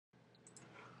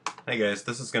Hey guys,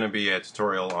 this is going to be a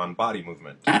tutorial on body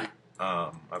movement.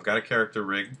 I've got a character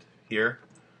rigged here,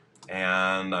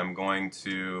 and I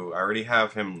already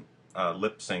have him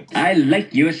lip synced. I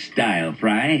like your style,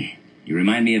 Fry. You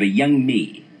remind me of a young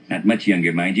me. Not much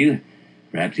younger, mind you.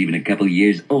 Perhaps even a couple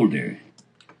years older.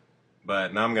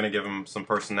 But now I'm going to give him some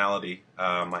personality.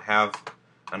 I have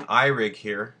an eye rig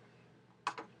here,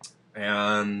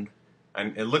 and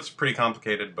it looks pretty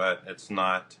complicated, but it's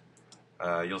not.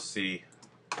 You'll see.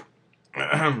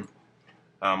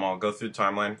 I'll go through the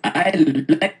timeline. I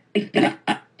like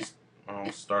that.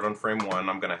 I'll start on frame 1.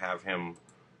 I'm going to have him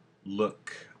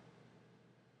look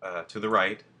to the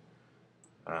right,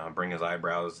 bring his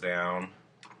eyebrows down.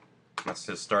 That's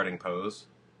his starting pose.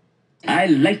 I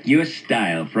like your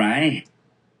style, Fry.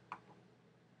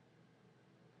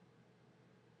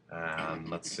 And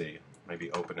let's see,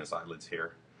 maybe open his eyelids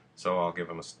here. So I'll give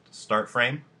him a start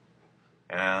frame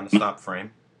and a stop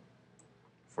frame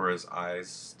for his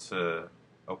eyes to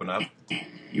open up.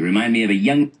 You remind me of a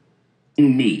young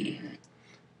me.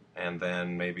 And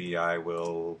then maybe I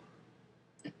will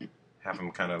have him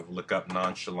kind of look up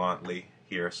nonchalantly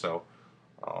here. So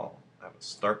I'll have a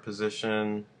start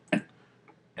position,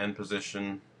 end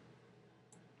position,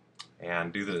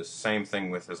 and do the same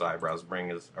thing with his eyebrows.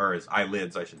 His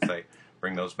eyelids, I should say.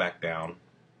 Bring those back down.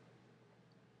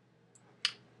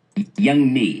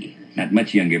 Young me. Not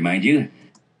much younger, mind you.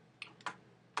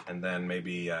 And then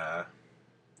maybe the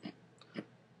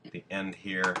end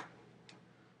here.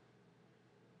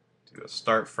 Do a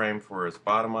start frame for his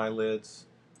bottom eyelids.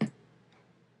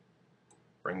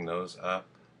 Bring those up.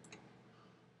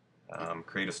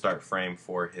 Create a start frame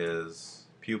for his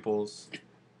pupils.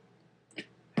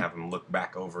 Have him look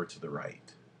back over to the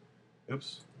right.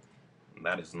 Oops.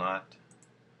 That is not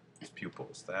his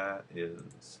pupils. That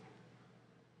is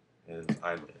his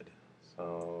eyelid.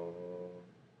 So,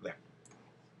 there.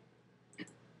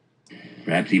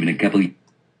 Perhaps even a couple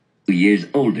years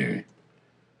older.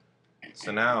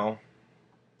 So now,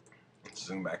 let's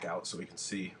zoom back out so we can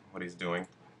see what he's doing.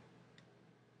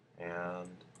 And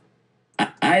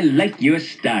I like your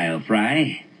style,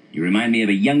 Fry. You remind me of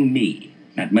a young me.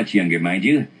 Not much younger, mind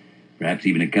you. Perhaps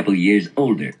even a couple years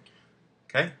older.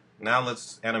 okay, now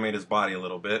let's animate his body a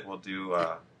little bit. We'll do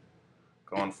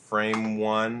go on frame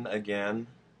 1 again,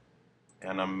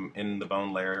 and I'm in the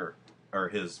bone layer, or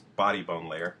his body bone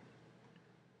layer.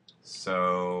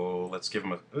 So let's give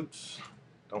him a oops.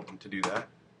 Don't want to do that.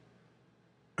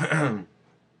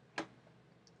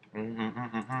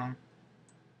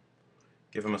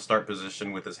 Give him a start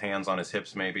position with his hands on his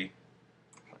hips, maybe.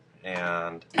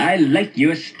 And I like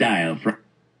your style.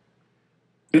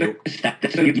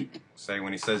 say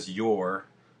when he says your,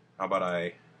 how about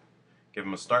I give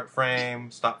him a start frame,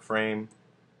 stop frame.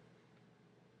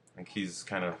 I think he's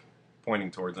kind of pointing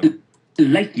towards him.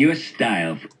 Like your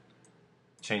style.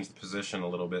 Change the position a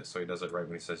little bit so he does it right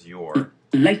when he says your.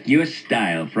 Like your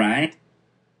style, Fry.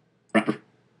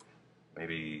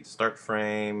 Maybe start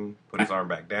frame, put his arm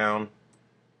back down.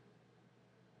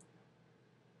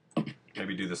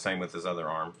 Maybe do the same with his other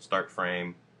arm. Start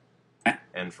frame,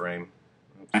 end frame.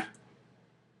 Oops.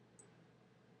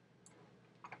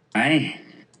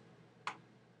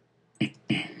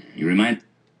 You remind.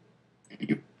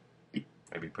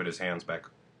 Maybe put his hands back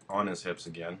on his hips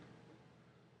again.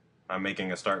 I'm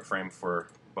making a start frame for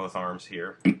both arms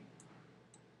here.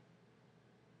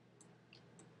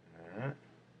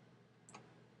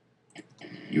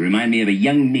 You remind me of a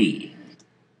young me.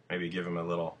 Maybe give him a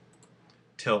little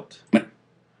tilt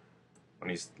when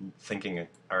he's thinking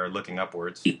or looking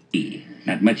upwards.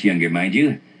 Not much younger, mind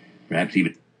you. Perhaps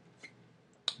even.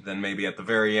 Then maybe at the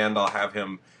very end I'll have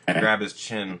him grab his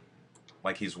chin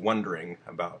like he's wondering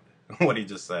about what he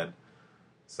just said.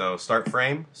 So start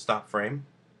frame, stop frame,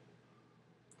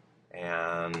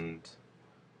 and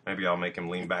maybe I'll make him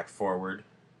lean back forward.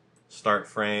 Start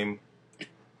frame,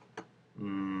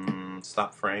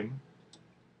 stop frame,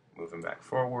 move him back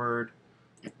forward,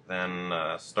 then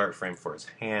start frame for his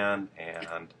hand,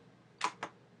 and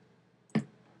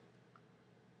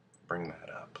bring that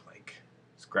up like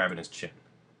he's grabbing his chin.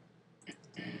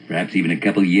 Perhaps even a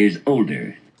couple years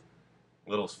older. A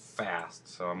little fast,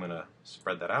 so I'm going to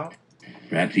spread that out.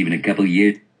 Perhaps even a couple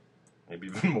years. Maybe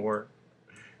even more.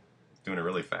 Doing it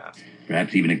really fast.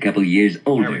 Perhaps even a couple years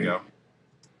older. There we go.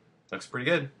 Looks pretty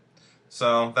good.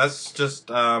 So that's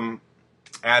just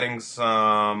adding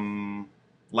some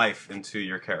life into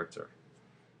your character.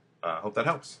 Hope that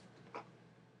helps.